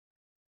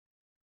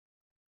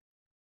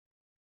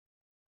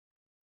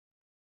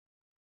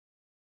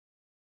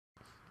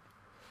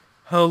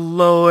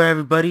Hello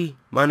everybody,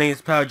 my name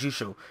is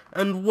Jusho,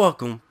 and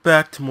welcome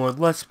back to more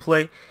Let's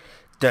Play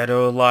Dead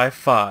or Alive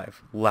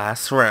 5,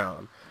 last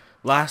round.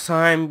 Last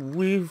time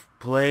we've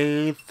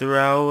played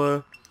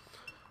through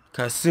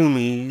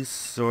Kasumi's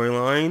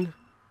storyline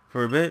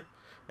for a bit,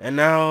 and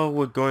now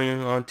we're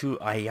going on to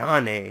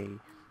Ayane.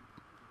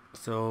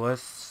 So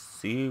let's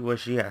see what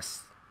she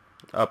has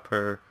up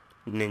her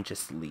ninja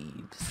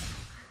sleeves.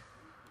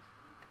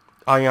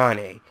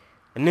 Ayane,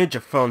 a ninja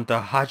from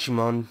the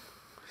Hachimon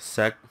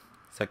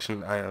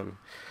section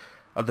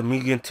of the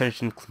Medium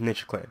Tension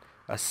Ninja Clan,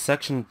 a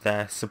section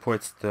that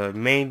supports the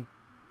main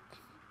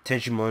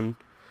Tenjimon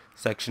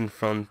section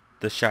from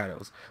the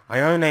shadows.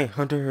 Ayane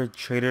hunted her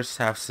traitor's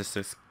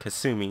half-sister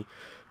Kasumi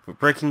for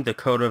breaking the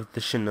code of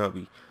the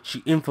shinobi.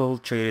 She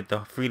infiltrated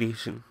the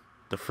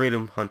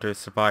Freedom Hunter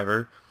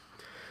survivor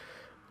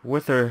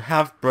with her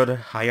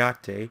half-brother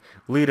Hayate,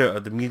 leader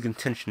of the Medium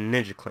Tension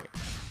Ninja Clan.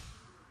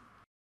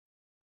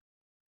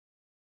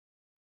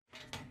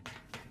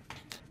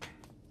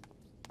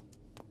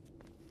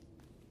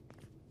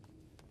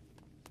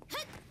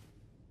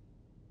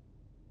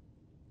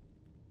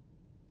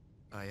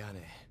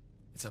 Ayane,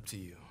 it's up to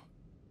you.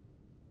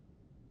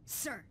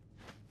 Sir.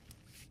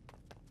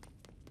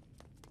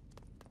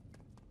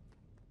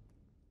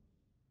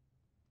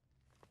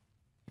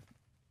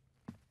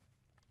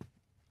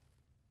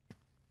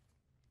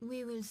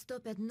 We will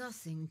stop at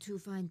nothing to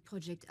find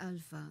Project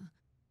Alpha,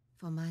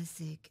 for my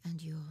sake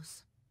and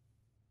yours.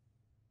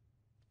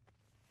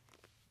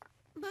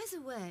 By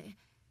the way,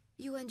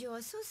 you and your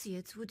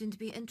associates wouldn't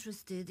be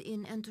interested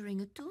in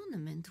entering a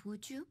tournament,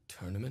 would you?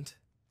 Tournament?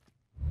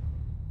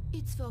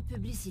 It's for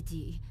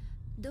publicity.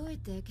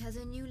 Doetek has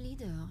a new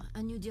leader,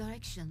 a new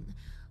direction,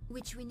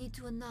 which we need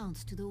to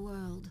announce to the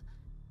world.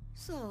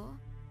 So,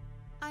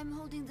 I'm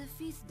holding the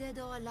 5th Dead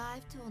or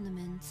Alive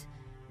tournament,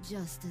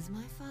 just as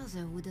my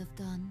father would have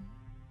done.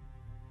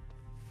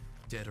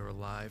 Dead or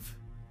alive?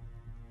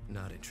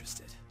 Not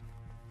interested.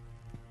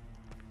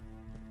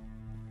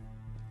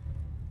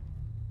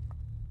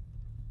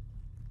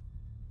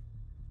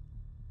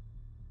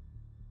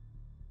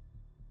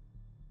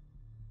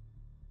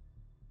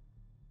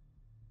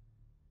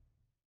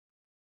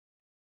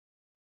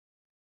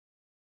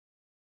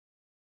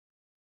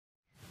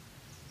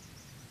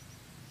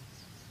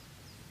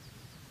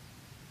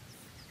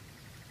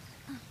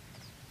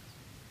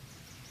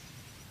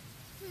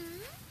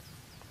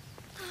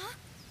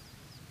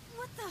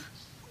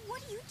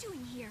 What are you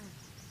doing here?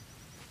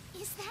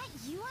 Is that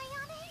you,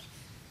 Ayane?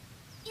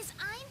 Is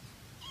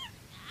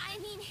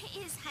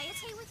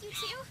Hayate with you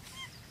too?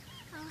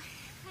 Oh,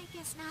 I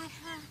guess not,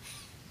 huh?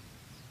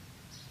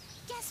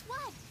 Guess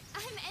what?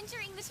 I'm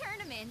entering the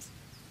tournament.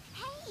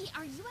 Hey,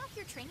 are you out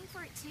here training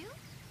for it too?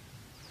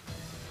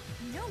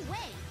 No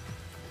way!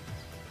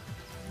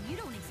 You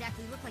don't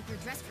exactly look like you're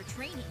dressed for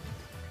training.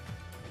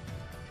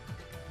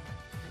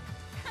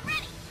 I'm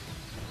ready!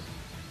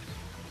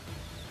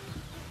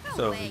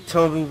 So,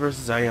 Hitomi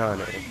versus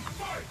Ayane.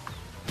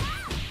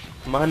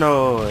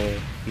 Mano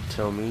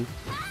Hitomi.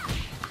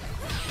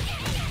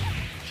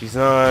 She's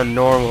not a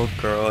normal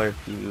girl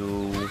if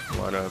you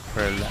wanna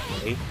put it that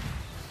way.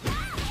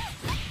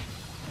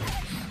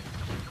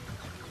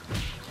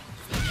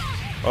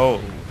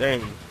 Oh,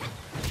 dang.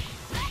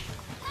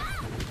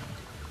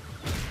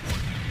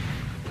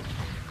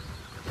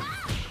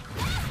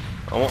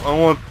 I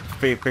want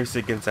to face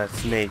against that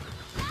snake.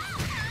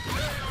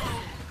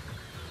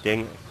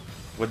 Dang it.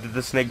 What did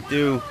the snake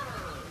do?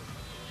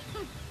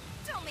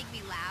 Don't make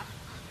me laugh.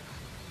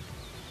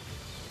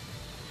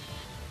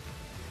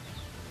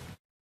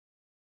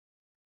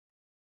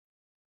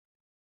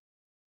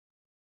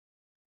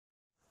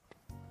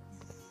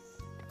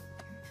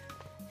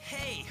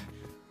 Hey!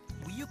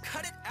 Will you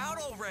cut it out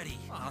already?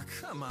 Oh,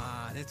 come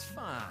on, it's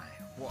fine.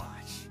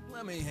 Watch,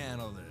 let me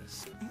handle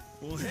this.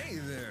 Well, hey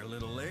there,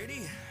 little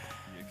lady.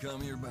 You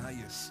come here by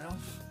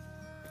yourself?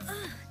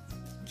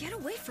 Get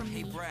away from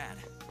Hey, me. Brad.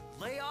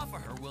 Lay off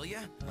of her, will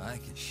ya? I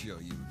can show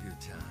you a good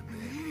time,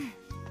 baby.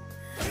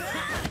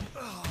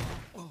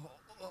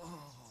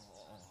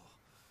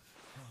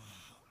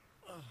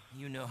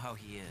 You know how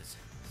he is.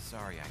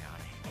 Sorry,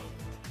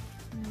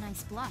 Ayane.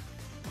 Nice block.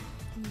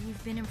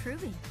 You've been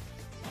improving.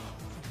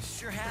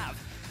 Sure have.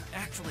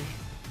 Actually,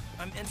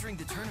 I'm entering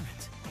the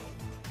tournament.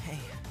 Hey,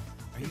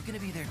 are you gonna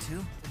be there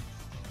too?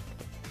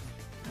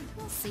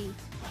 We'll see.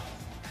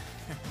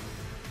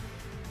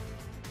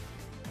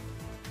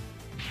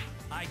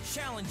 I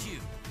challenge you!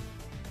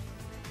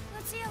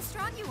 Let's see how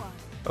strong you are.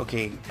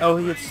 Okay,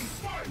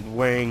 Elliot's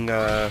wearing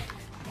a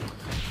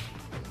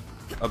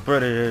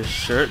British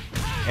shirt,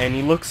 and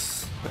he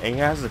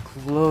has the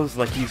clothes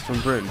like he's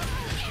from Britain,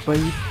 but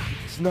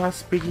he's not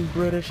speaking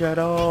British at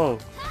all.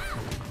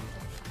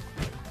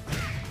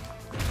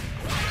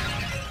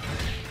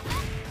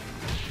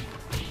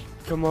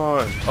 Come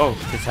on. Oh,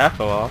 his hat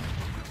fell off.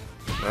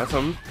 That's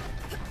something.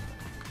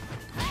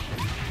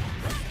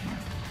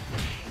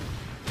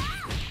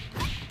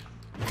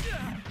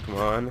 Come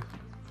on.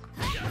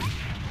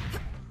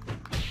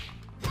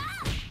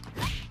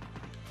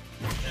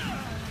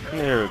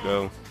 There we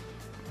go.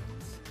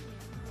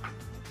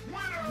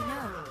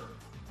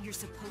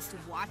 you're supposed to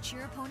watch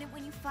your opponent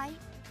when you fight?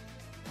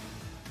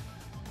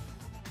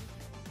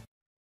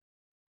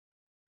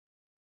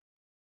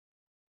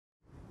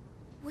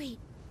 Wait,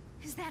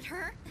 is that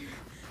her?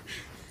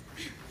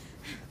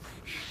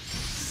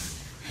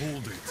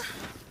 Hold it.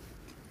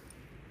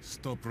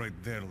 Stop right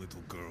there,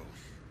 little girl.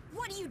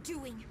 What are you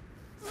doing?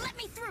 Let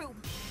me through!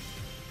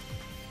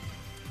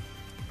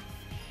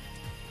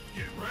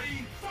 Get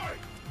ready, fight!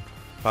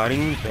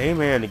 Fighting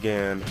Bayman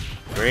again.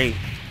 Great.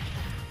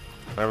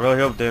 I really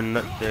hope they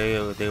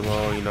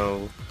won't, you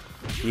know,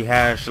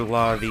 rehash a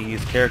lot of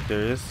these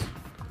characters.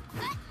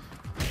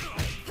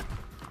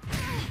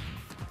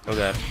 Oh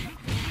god.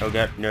 Oh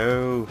god,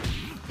 no.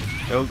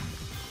 No.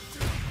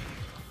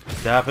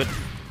 Stop it.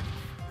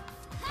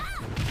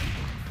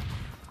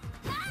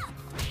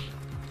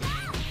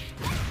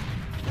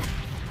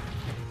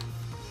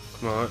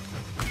 Come on.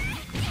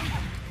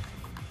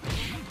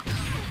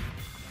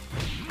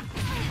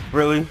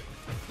 Really?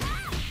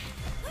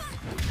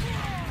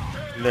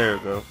 There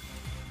we go.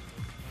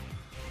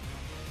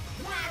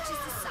 Match is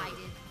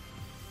decided.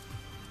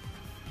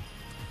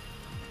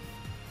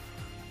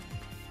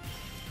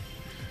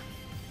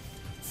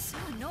 It's so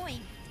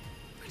annoying.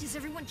 Why does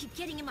everyone keep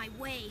getting in my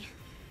way?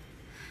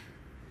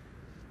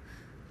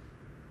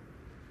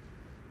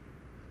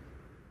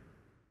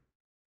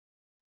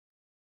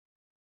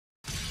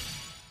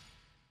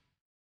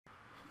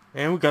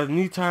 And we got a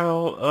new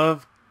title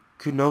of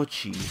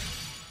Kunoichi.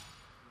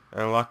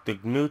 And unlock the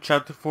new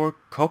chapter for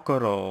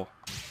Kokoro.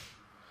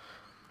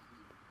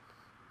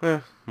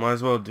 Might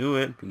as well do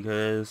it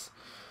because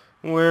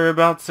we're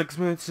about 6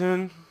 minutes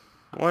in.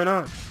 Why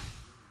not?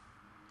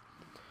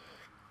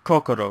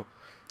 Kokoro.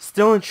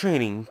 Still in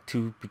training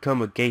to become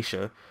a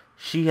geisha,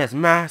 she has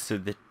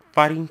mastered the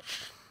fighting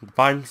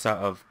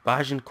style of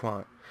Bajin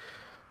Quan.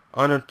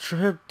 On a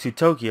trip to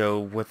Tokyo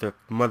with her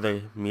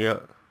mother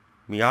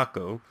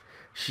Miyako,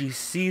 she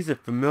sees a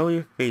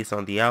familiar face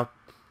on the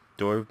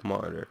outdoor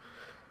monitor.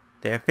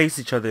 They have faced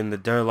each other in the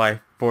Dare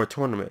Life 4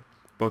 tournament,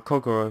 but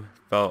Kokoro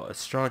felt a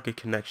stronger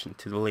connection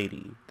to the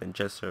lady than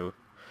just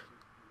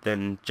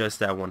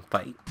that one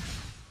fight.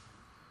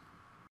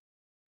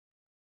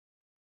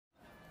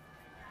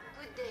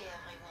 Good day,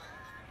 everyone.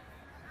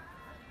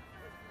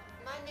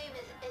 My name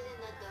is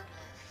Elena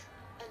Douglas,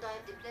 and I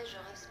have the pleasure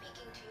of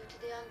speaking to you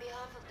today on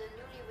behalf of the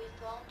newly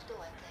reformed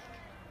Doetek.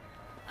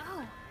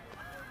 Oh,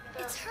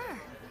 it's her.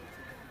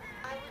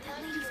 I would That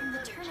like lady to from the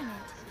apologize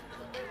tournament.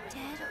 to everyone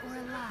Dead that or was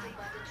affected alive?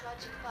 by the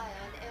tragic fire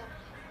and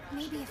airplane crash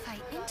Maybe that if I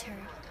destroyed our entered,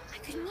 headquarters I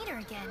in could New meet her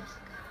York again. 2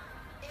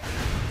 years ago.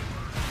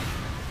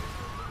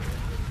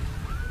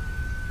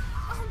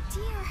 Oh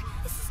dear,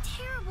 this is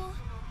terrible.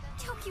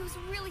 Tokyo's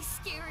really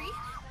scary.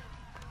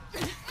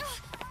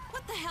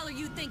 What the hell are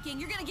you thinking?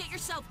 You're gonna get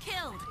yourself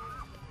killed!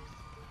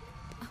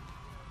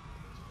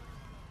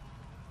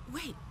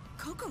 Wait,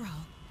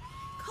 Kokoro?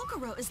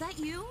 Kokoro, is that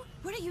you?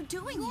 What are you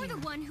doing You're here?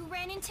 the one who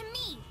ran into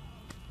me.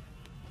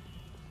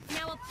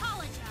 Now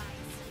apologize.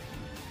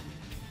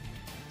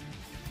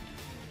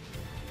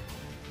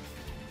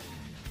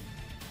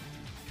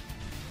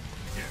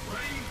 Get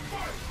ready,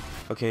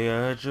 fight! Okay,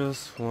 I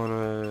just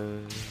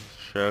wanna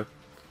check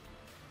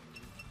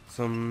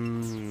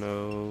some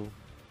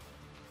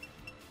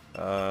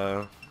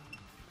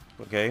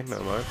okay,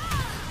 never mind.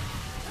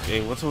 Okay,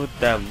 what's with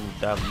that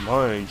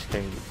lunge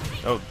thing?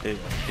 Oh, did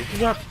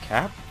you have the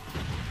cap?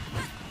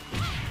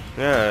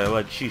 Yeah,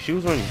 like she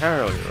was wearing hair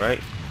earlier,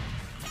 right?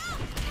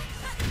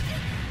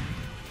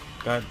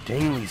 God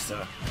dang,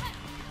 Lisa.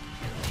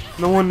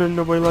 No wonder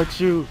nobody likes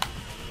you.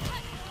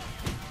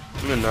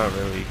 I mean, not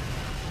really.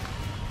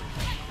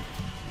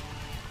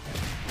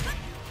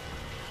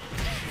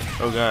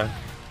 Oh god.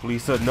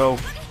 Lisa, no.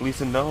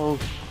 Lisa, no.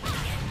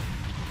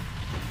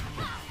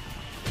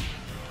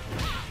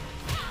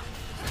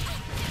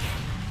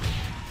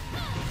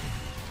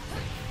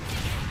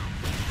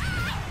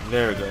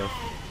 There we go.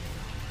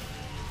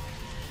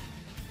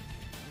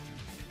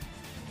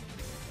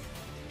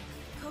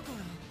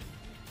 Kokoro,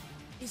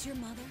 is your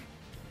mother?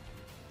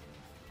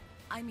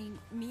 I mean,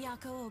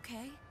 Miyako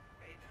okay?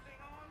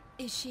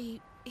 Is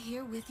she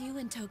here with you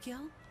in Tokyo?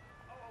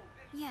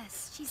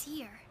 Yes, she's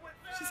here.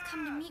 She's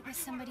come to meet with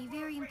somebody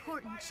very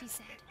important, she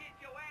said.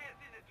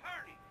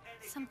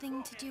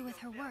 Something to do with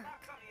her work.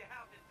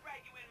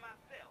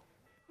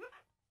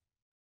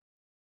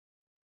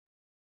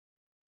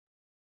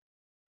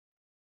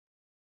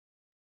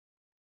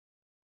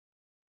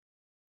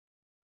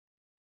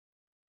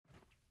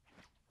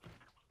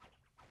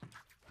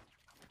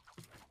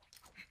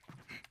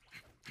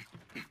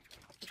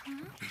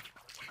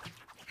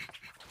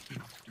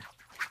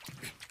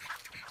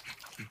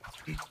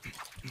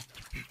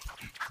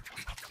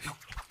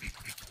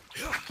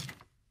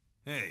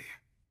 Hey,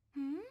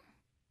 Hmm?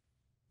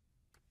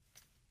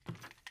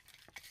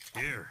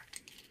 here.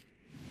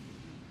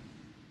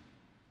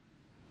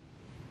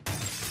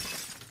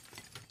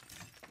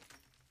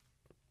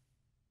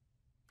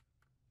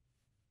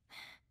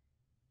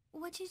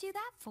 What'd you do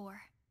that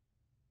for?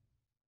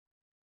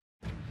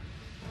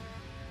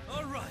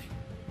 All right,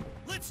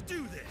 let's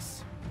do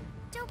this.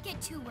 Don't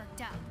get too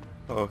worked up.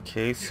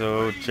 Okay,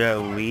 so Jet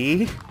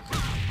Li,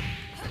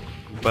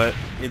 but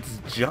it's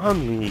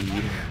John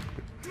Lee.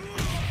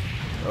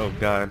 Oh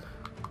god.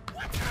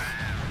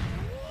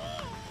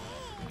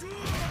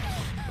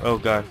 Oh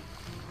god.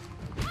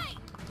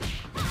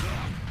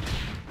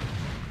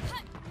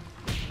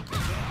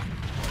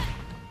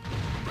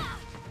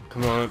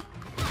 Come on.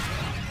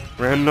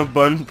 Random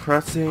button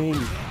pressing.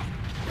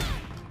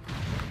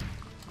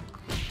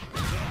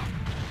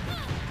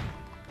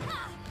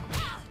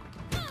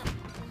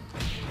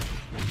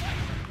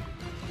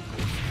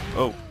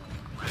 Oh.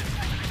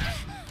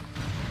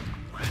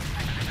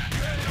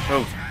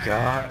 Oh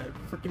god.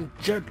 Freaking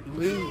Jet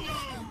Li.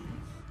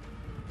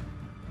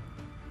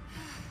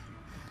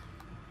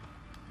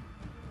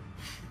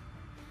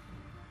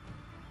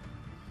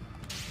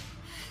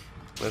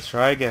 Let's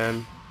try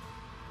again.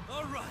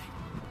 All right,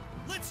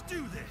 let's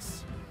do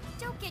this.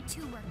 Don't get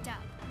too worked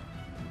up.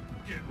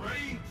 Get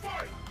ready,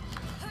 fight!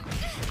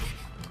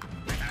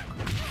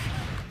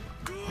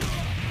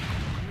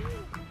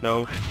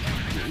 No.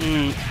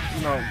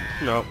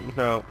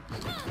 No.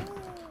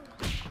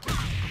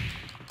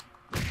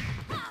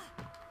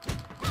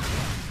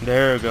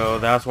 There we go.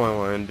 That's what I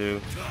want to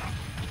do.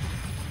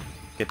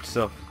 Get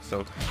yourself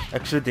some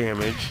extra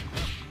damage.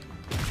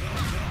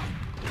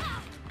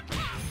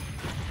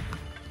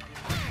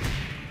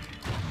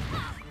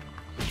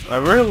 I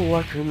really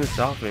like him this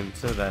outfit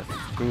instead of that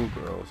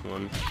schoolgirls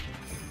one.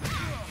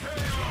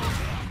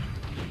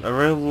 I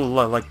really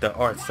like the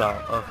art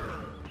style of it.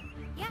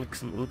 Yeah, Looks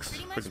pretty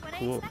much pretty what I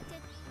cool. expected.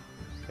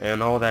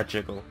 And all that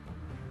jiggle.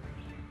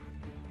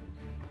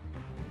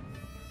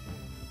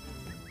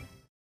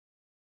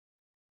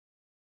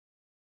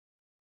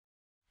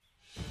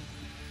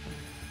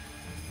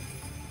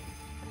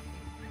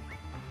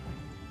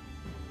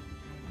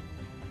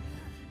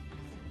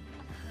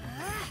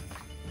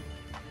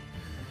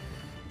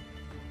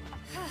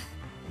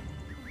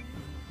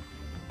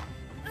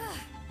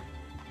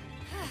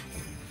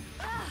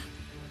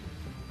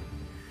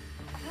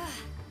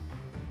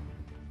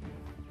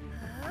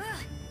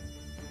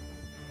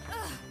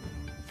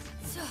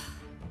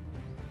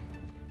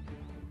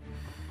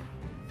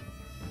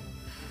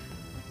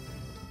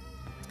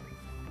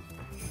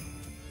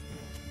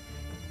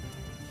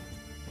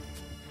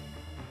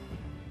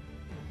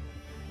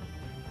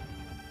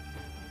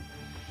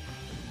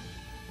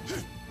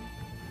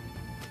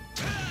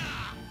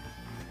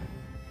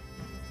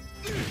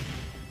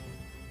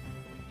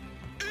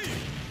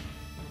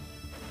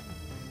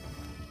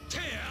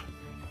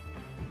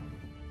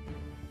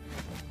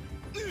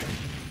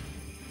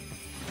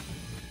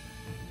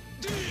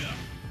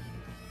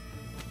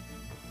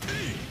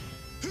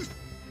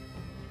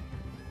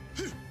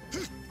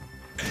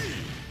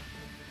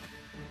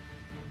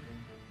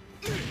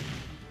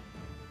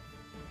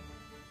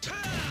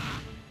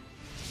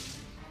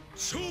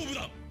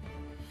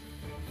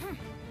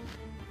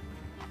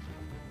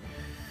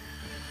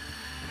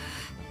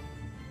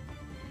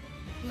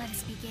 Let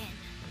us begin.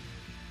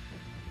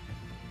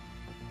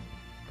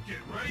 Get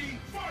ready,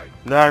 fight!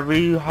 Not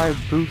Ryu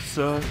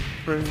Hayabusa,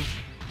 friend.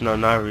 No,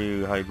 not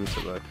Ryu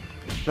Hayabusa, but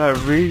not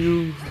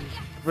Ryu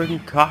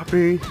freaking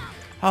copy.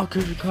 How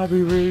could you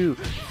copy Ryu?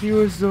 He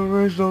was the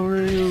original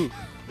Ryu.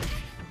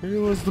 He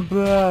was the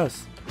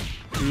best.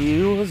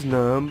 He was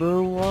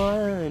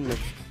 #1.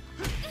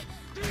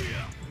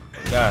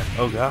 God,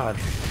 oh god.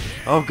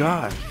 Oh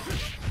god.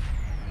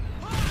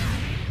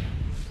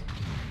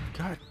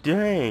 God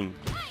dang.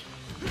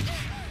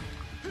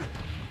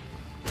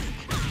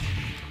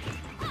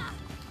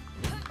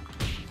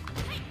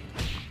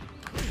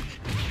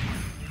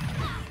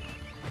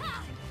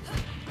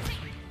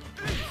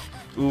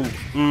 Ooh,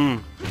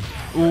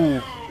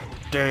 ooh,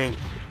 dang.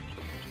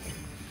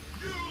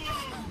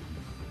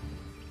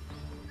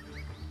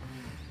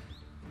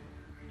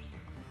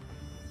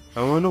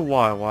 I wonder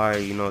why,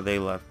 you know, they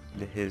left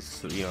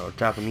his, you know,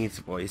 Japanese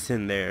voice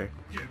in there.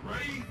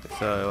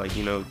 So, like,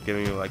 you know,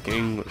 giving you, like, an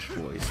English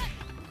voice.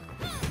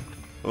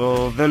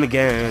 Well, then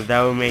again,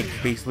 that would make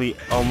basically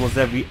almost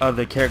every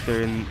other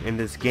character in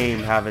this game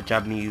have a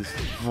Japanese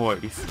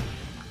voice.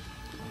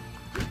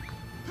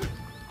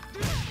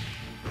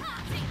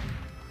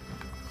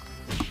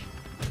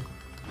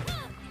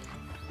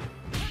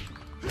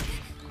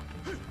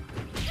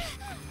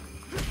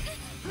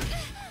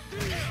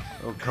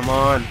 Oh, come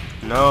on.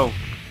 No.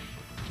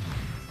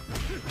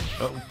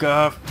 Oh,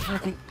 God.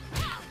 Freaking.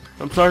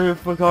 I'm sorry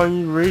for calling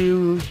you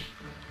Ryu.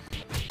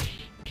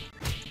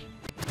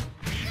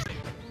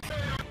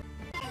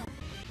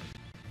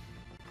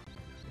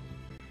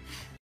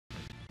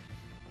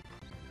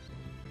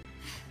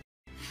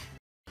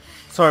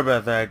 Sorry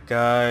about that,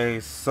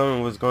 guys.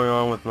 Something was going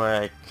on with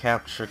my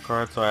capture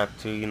card, so I have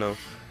to, you know,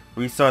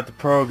 restart the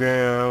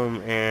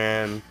program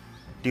and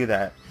do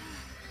that.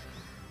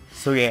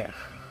 So, yeah.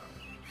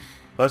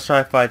 Let's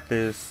try to fight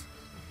this.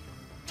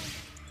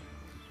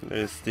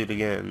 Let's do it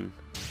again.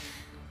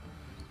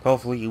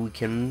 Hopefully we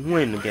can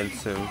win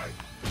against him.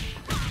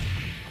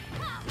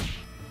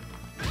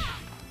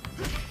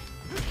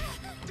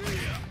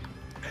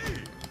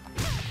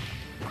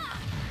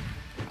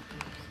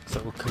 So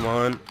Come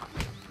on.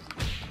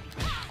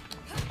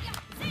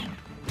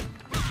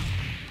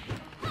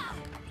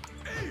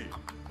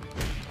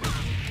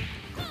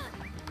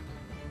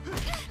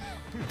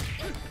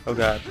 Oh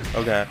god,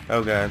 oh god,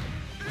 oh god.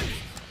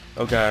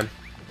 Oh god.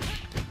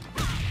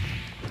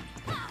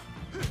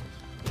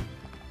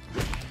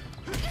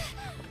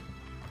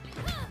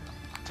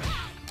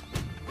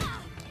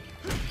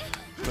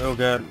 Oh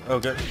god, oh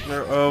god,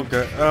 oh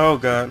god, oh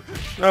god,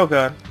 oh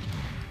god.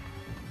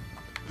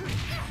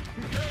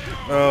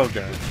 Oh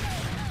god.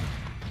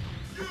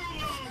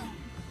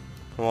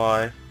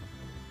 Why?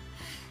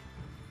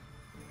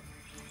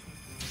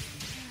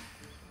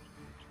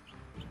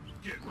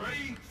 Get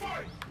ready,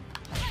 fight!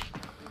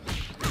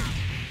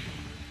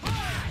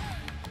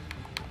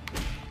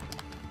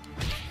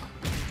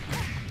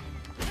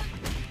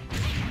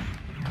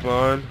 Come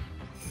on.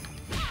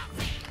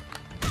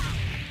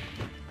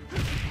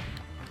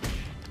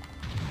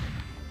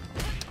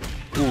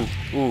 Ooh,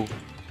 ooh.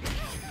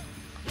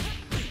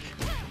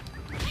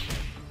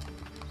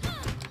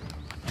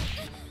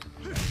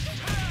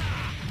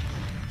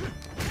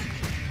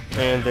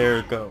 And there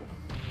we go.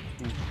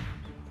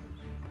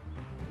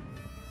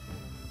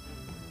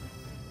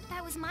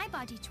 That was my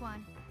body,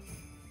 Chuan.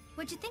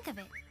 What'd you think of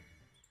it?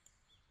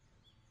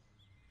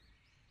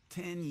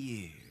 10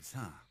 years,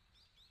 huh?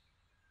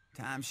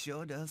 Time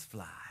sure does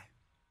fly.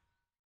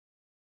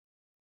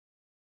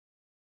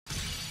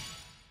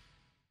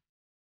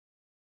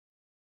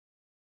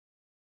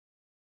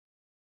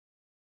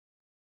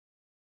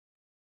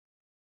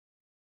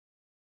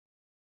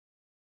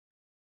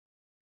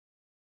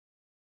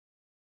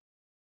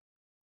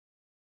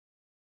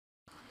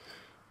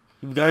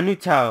 We've got a new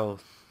towel,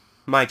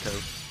 Maiko.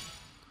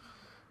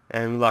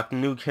 And we locked a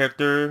new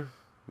character,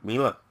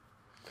 Mila.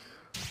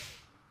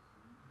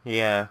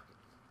 Yeah.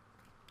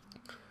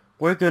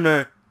 We're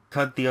gonna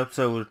cut the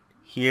episode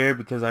here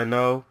because I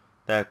know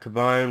that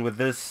combined with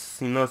this,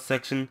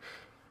 section,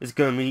 it's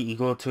gonna be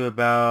equal to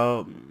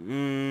about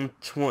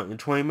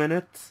 20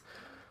 minutes.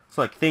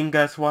 So thank you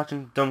guys for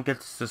watching. Don't forget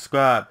to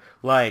subscribe,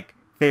 like,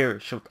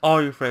 favorite, share with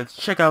all your friends.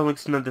 Check out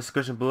links in the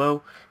description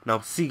below. And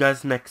I'll see you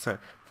guys next time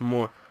for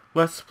more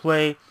Let's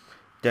Play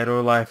Dead or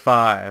Alive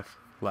 5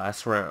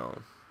 Last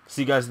Round.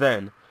 See you guys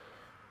then.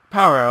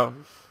 Power out.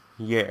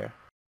 Yeah.